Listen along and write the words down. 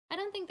I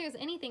don't think there's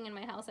anything in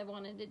my house I've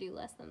wanted to do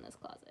less than this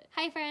closet.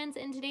 Hi friends,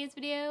 in today's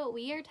video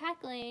we are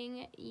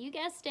tackling, you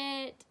guessed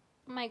it,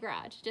 my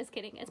garage. Just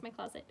kidding, it's my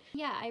closet.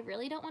 Yeah, I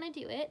really don't want to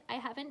do it. I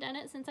haven't done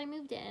it since I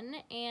moved in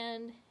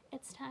and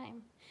it's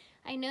time.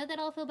 I know that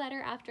I'll feel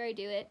better after I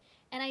do it,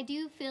 and I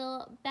do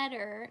feel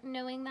better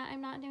knowing that I'm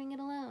not doing it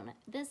alone.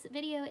 This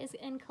video is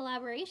in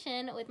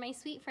collaboration with my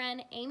sweet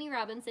friend Amy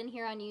Robinson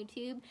here on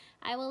YouTube.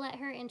 I will let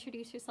her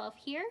introduce herself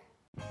here.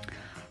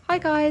 Hi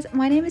guys,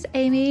 my name is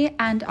Amy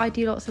and I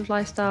do lots of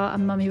lifestyle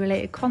and mummy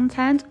related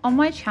content. On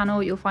my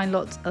channel you'll find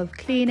lots of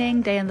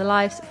cleaning, day in the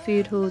lives,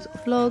 food hauls,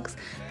 vlogs,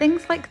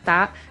 things like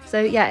that.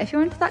 So yeah, if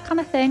you're into that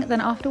kind of thing,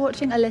 then after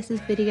watching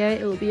Alyssa's video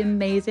it will be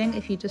amazing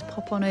if you just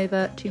pop on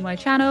over to my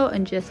channel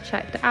and just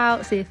check it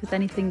out, see if there's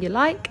anything you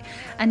like.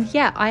 And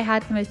yeah, I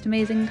had the most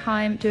amazing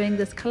time doing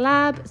this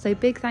collab, so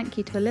big thank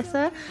you to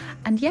Alyssa,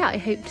 and yeah, I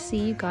hope to see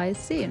you guys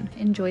soon.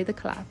 Enjoy the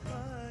collab.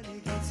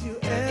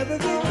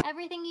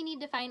 Everything you need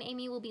to find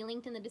Amy will be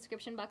linked in the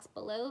description box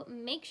below.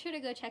 Make sure to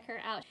go check her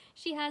out.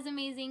 She has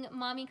amazing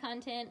mommy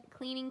content,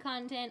 cleaning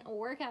content,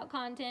 workout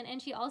content,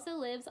 and she also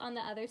lives on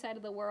the other side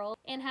of the world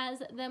and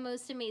has the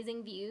most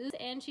amazing views,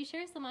 and she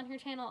shares them on her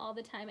channel all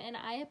the time, and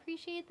I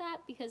appreciate that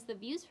because the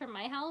views from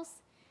my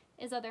house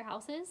is other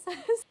houses.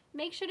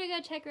 Make sure to go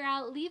check her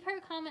out. Leave her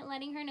a comment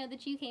letting her know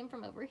that you came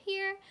from over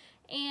here.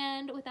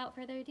 And without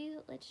further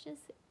ado, let's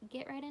just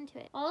get right into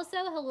it. Also,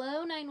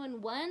 hello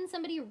 911.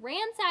 Somebody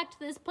ransacked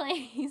this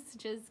place.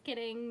 Just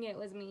kidding, it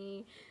was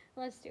me.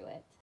 Let's do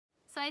it.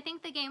 So I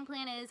think the game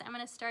plan is I'm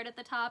gonna start at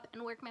the top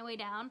and work my way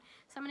down.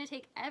 So I'm gonna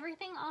take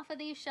everything off of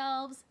these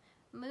shelves,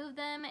 move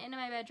them into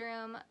my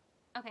bedroom.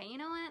 Okay, you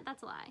know what?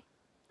 That's a lie.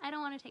 I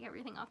don't want to take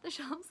everything off the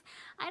shelves.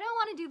 I don't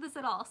want to do this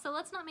at all. So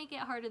let's not make it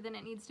harder than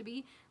it needs to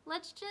be.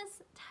 Let's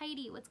just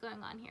tidy what's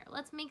going on here.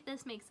 Let's make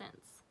this make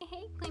sense. I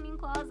hate cleaning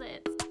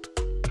closets.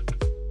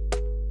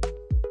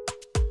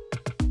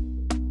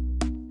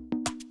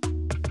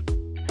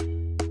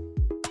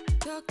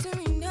 Talk to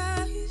me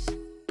nice,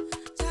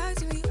 talk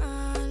to me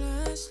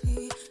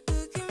honestly.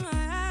 Look in my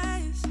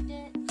eyes,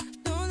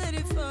 don't let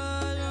it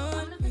fall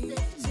on me.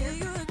 Say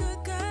you're a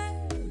good guy,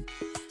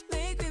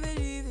 make me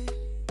believe it.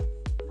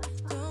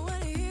 Don't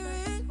wanna hear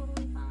it,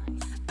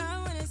 I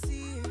wanna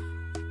see it,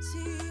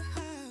 see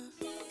how.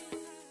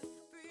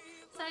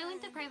 So I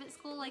went to private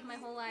school like my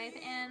whole life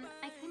and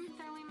I couldn't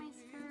throw away my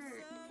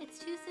skirt. It's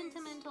too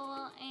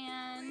sentimental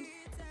and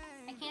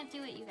I can't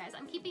do it, you guys.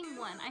 I'm keeping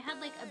one. I had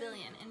like a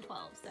billion in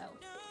 12, so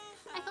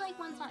I feel like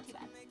one's not too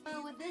bad.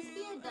 So would this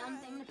be a dumb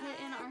thing to put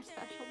in our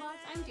special box?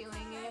 I'm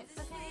doing it,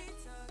 okay?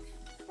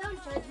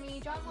 Don't judge me.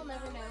 John will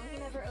never know. He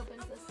never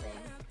opens this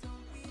thing.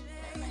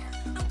 Get in there.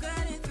 I'm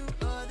gliding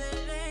through all the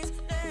lanes,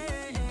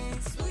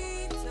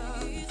 sweet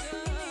talk. You need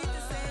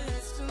to say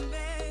less to me.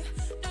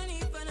 Don't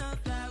need for no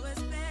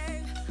flowers,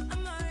 babe.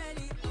 I'm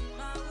already on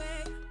my way.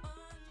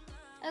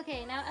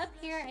 Okay, now up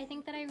here, I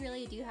think that I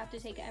really do have to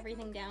take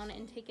everything down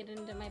and take it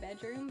into my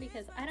bedroom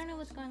because I don't know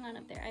what's going on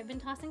up there. I've been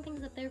tossing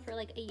things up there for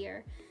like a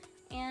year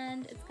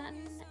and it's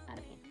gotten out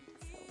of hand.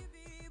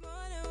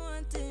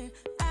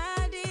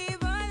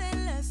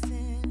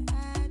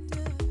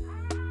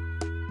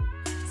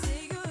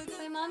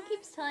 My mom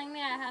keeps telling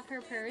me I have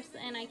her purse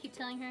and I keep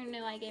telling her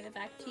no, I gave it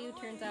back to you.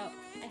 Turns out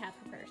I have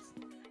her purse.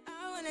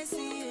 I wanna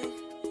see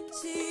it,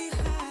 see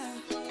how.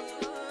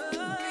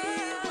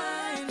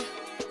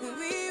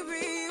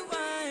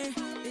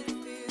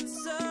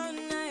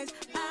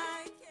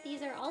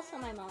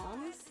 My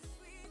mom's.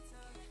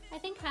 I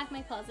think half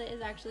my closet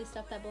is actually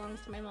stuff that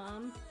belongs to my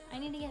mom. I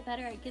need to get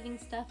better at giving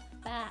stuff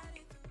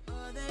back.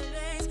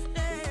 Okay,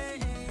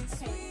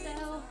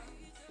 so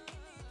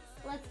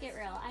let's get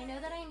real. I know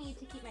that I need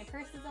to keep my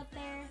purses up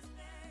there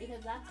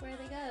because that's where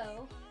they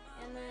go.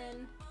 And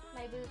then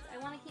my boots, I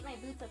want to keep my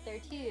boots up there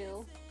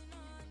too.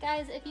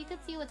 Guys, if you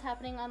could see what's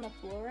happening on the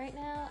floor right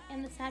now,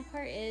 and the sad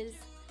part is,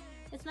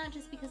 it's not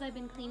just because I've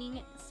been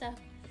cleaning stuff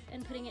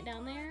and putting it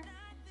down there.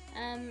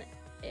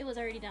 It was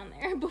already down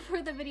there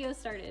before the video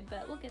started,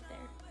 but we'll get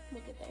there.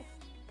 We'll get there.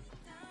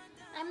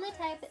 I'm the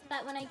type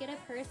that when I get a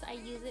purse, I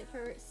use it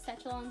for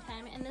such a long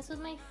time, and this was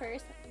my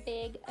first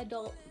big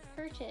adult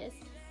purchase.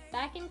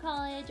 Back in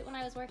college, when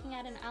I was working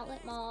at an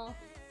outlet mall,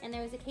 and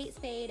there was a Kate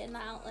Spade in the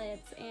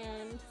outlets,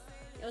 and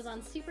it was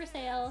on super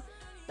sale,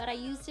 but I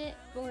used it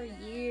for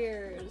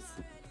years.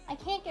 I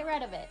can't get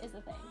rid of it, is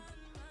the thing.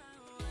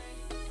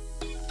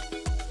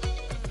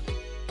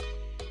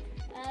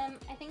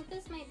 I think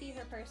this might be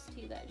her purse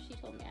too that she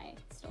told me I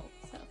stole,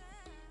 so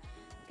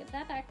give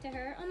that back to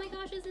her. Oh my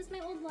gosh, is this my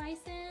old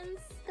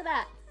license? Look at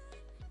that.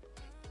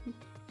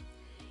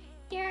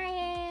 Here I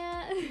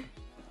am.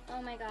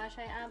 Oh my gosh,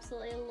 I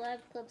absolutely love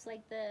clips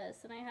like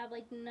this, and I have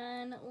like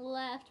none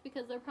left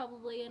because they're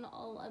probably in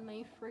all of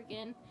my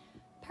freaking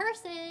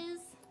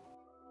purses.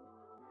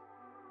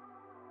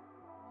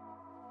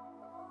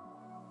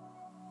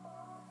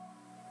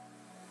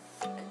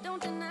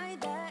 Don't deny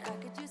that I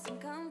could use some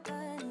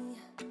company.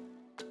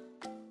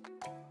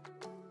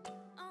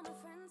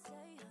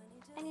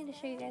 I need to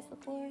show you guys the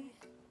floor.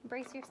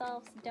 Brace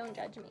yourselves, don't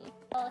judge me.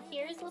 Well,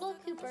 here's little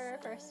Cooper,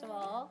 first of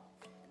all.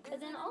 Because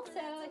then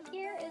also,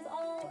 here is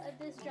all of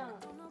this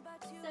junk.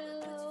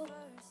 So,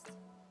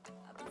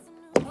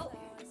 oh,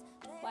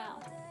 wow.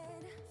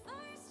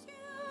 First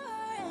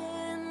you're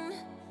in,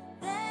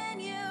 then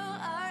you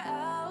are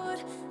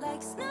out,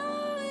 like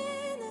snow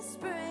in the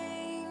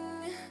spring.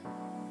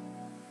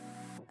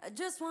 I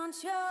just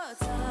want your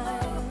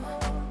time.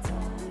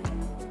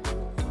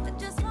 I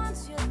just want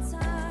your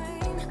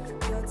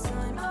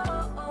time,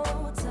 oh,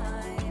 oh,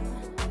 time.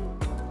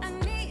 I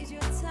need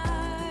your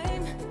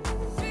time.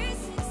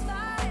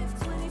 365,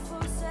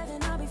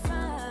 24/7, I'll be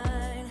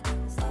fine,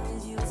 as long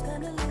as you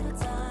spend a little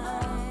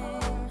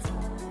time.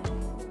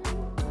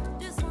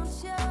 Just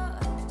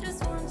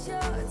want your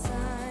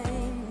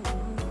time.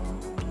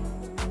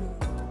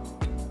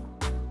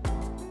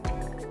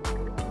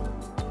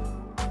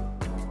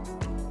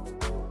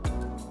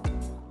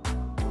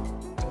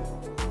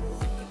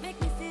 You make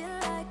me feel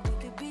like we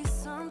could be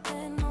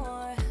something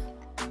more.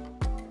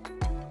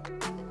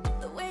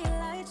 The way your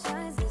light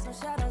shines, there's no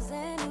shadows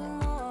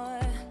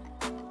anymore.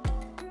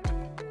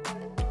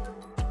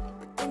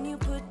 But then you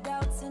put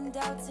doubts and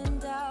doubts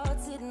and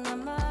doubts in my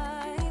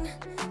mind.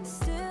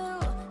 Still,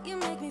 you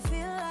make me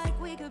feel like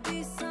we could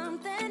be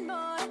something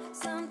more,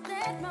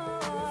 something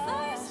more.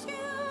 First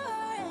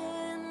you're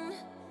in,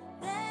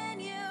 then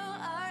you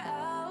are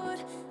out,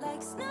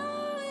 like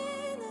snow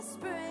in the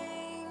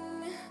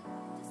spring.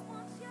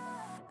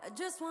 I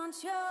just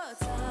want your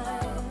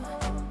time.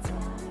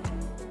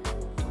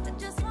 I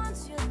just want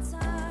your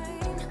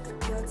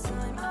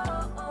time,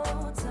 oh,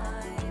 oh,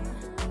 time.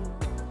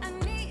 I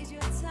need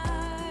your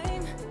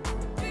time.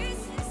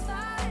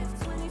 365,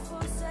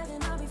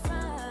 24/7, I'll be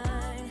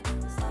fine,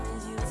 as long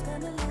as you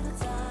spend a little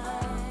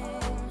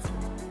time.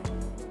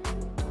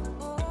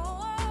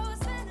 Oh,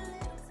 spend a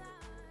little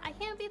time. I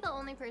can't be the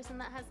only person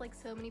that has like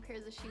so many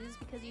pairs of shoes,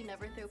 because you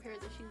never throw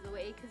pairs of shoes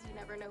away because you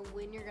never know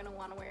when you're gonna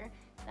want to wear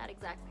that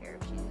exact pair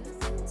of shoes.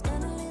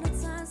 Spend a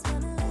little time,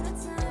 spend a little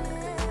time,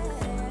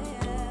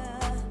 yeah.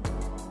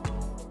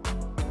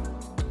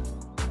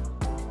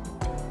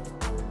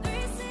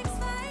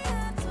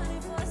 365,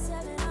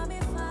 24/7, I'll be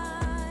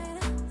fine,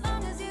 as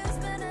long as you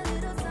spend a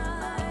little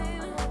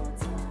time.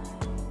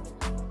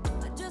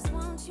 I just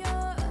want your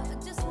time. I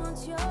just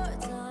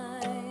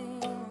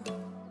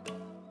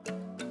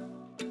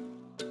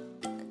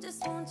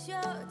want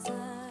your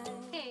time.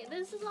 Okay,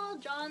 this is all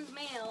John's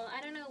mail.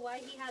 I don't know why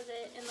he has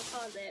it in the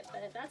closet,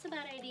 but that's a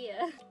bad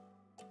idea.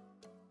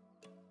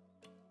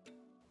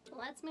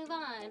 Let's move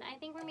on. I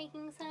think we're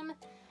making some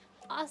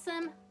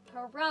awesome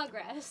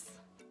progress.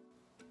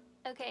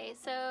 Okay,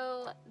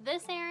 so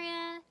this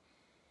area,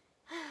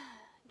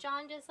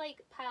 John just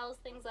like piles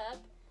things up,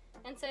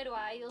 and so do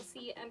I. You'll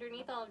see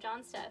underneath all of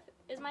John's stuff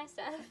is my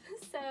stuff.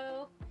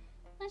 So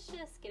let's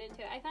just get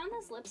into it. I found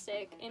this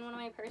lipstick in one of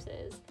my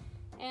purses,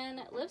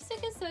 and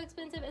lipstick is so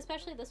expensive,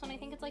 especially this one. I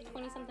think it's like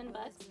 20 something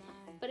bucks,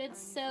 but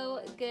it's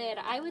so good.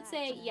 I would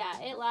say, yeah,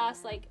 it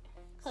lasts like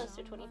close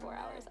to 24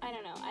 hours. I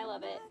don't know, I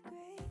love it.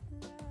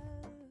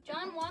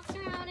 John walks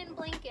around in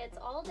blankets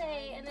all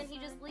day, and then he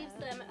just leaves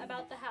them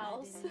about the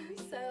house.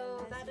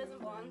 So that doesn't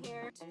belong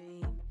here.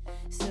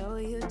 So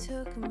you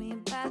took me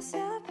by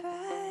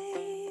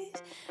surprise.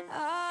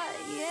 Oh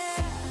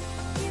yeah.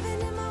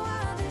 Even in my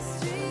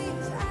wildest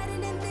dreams, I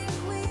didn't think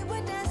we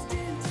were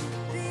destined to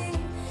be.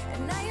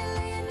 And now you're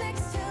laying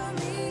next to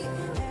me.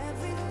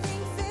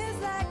 Everything feels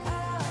like,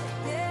 oh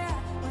yeah.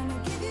 Wanna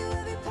give you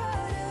every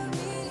part of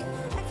me.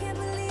 I can't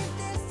believe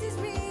this is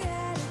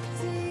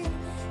reality.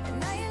 And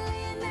now you're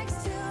laying next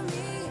to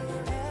me.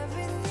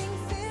 Everything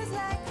feels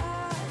like,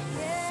 oh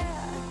yeah.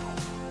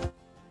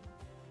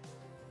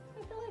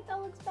 I feel like that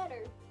looks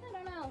better. I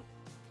don't know.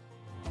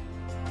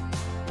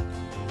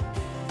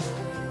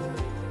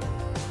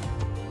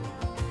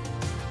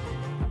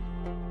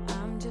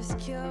 I'm just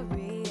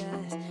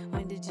curious,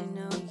 when did you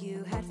know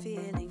you had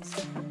feelings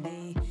for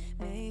me?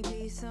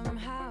 Maybe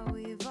somehow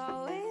we've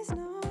always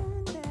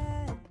known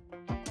that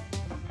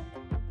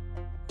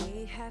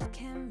we have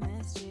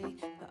chemistry,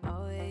 but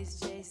always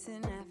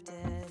chasing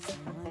after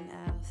someone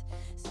else.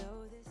 So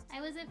this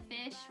I was a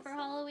fish for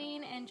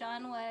Halloween, and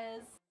John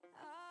was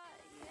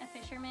a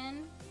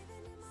fisherman.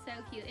 So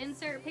cute.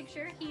 Insert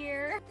picture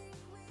here.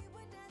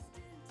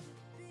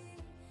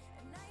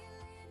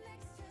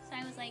 So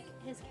I was like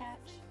his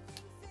catch.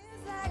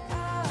 feels like,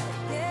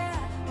 oh yeah.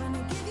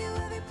 Wanna give you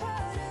every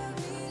part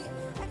of me.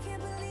 I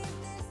can't believe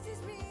this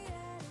is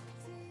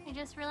reality. I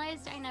just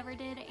realized I never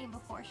did a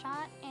before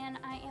shot, and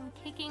I am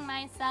kicking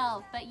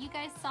myself, but you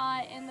guys saw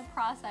it in the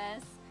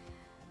process,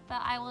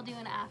 but I will do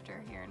an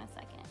after here in a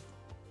second.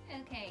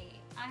 Okay,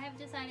 I have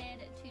decided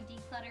to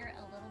declutter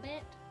a little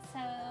bit, so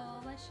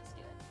let's just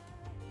do it.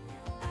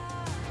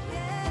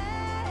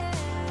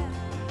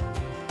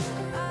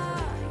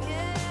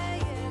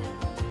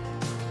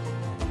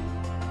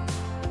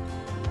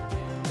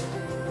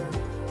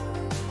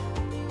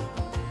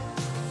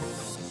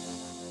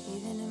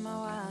 Even in my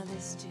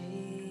wildest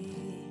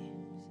dreams,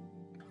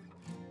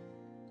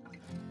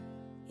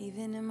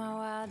 even in my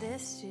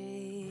wildest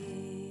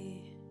dreams.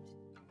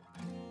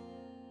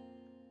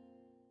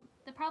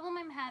 The problem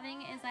I'm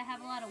having is I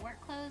have a lot of work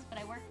clothes, but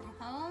I work from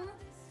home.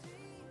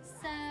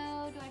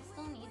 So do I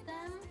still need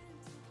them?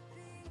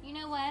 You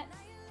know what?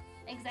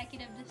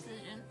 Executive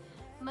decision.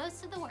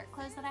 Most of the work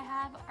clothes that I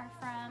have are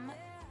from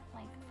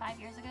like 5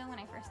 years ago when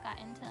I first got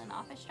into an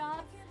office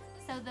job.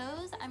 So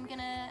those I'm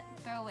gonna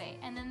throw away.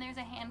 And then there's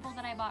a handful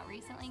that I bought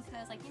recently because I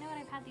was like, you know what,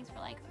 I've had these for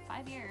like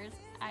 5 years.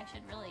 I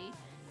should really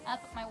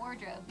up my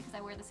wardrobe because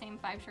I wear the same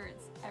 5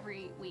 shirts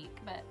every week.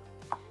 But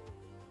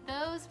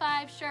those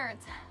 5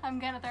 shirts I'm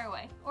gonna throw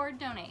away or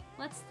donate.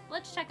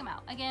 Let's check them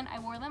out. Again, I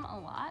wore them a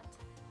lot.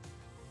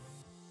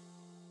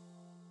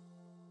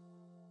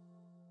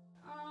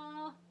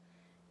 Oh,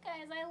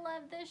 guys, I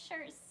love this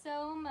shirt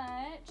so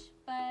much,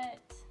 but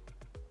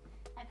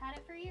I've had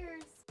it for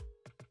years.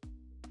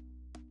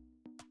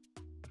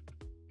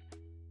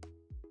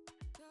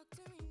 Talk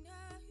to me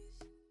nice,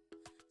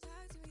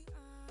 talk to me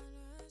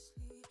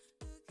honestly.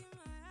 Look in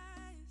my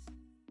eyes,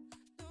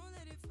 don't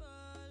let it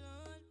fall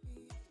on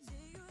me.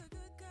 Say you're a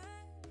good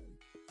guy,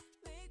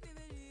 make me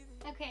believe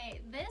it.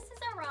 Okay, this is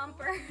a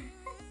romper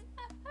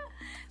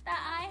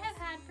that I have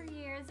had for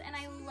years and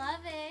I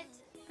love it,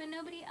 but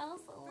nobody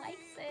else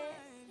likes it,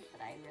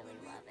 but I really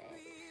love it.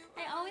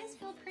 I always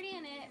feel pretty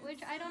in it,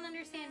 which I don't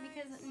understand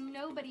because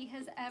nobody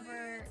has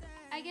ever,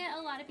 I get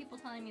a lot of people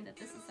telling me that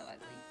this is so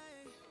ugly.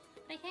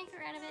 But I can't get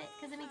rid of it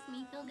because it makes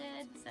me feel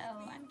good, so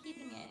I'm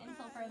keeping it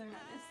until further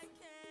notice.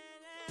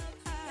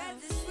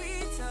 Got this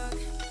sweet talk,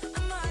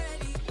 I'm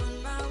already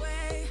on my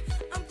way.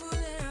 I'm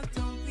pulling up,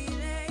 don't be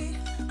late.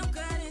 I'm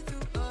cutting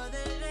through all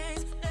the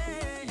lanes.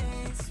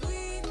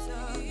 Sweet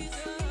talk, you need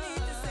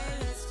to say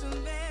let's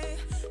convey.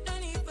 No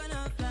need for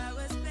no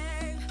flowers,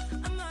 babe.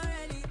 I'm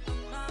already on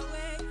my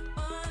way,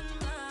 on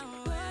my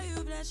way. Why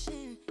you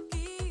blushing?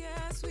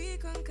 Yeah, sweet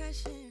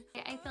concussion.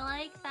 I feel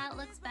like that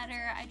looks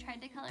better. I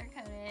tried to color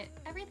code it.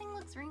 Everything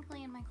looks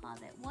wrinkly in my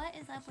closet. What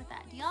is up with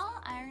that? Do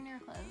y'all iron your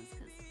clothes?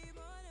 Because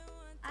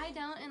I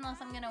don't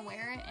unless I'm gonna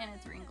wear it and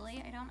it's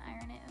wrinkly. I don't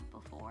iron it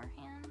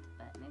beforehand,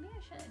 but maybe I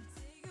should.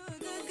 You're a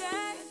good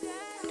guy,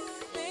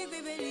 make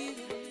me believe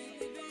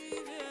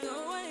it.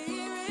 Don't wanna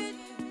hear it,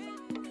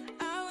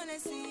 I wanna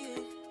see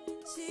it.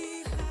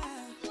 See how.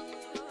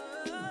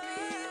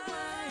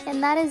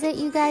 And that is it,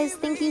 you guys.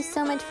 Thank you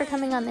so much for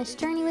coming on this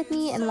journey with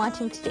me and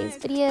watching today's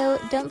video.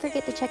 Don't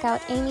forget to check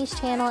out Amy's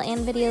channel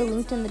and video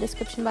linked in the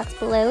description box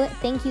below.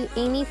 Thank you,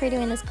 Amy, for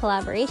doing this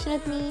collaboration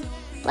with me.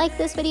 Like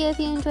this video if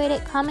you enjoyed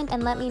it, comment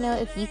and let me know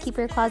if you keep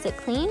your closet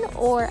clean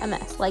or a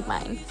mess like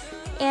mine.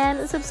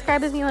 And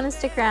subscribe if you want to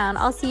stick around.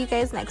 I'll see you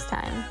guys next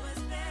time.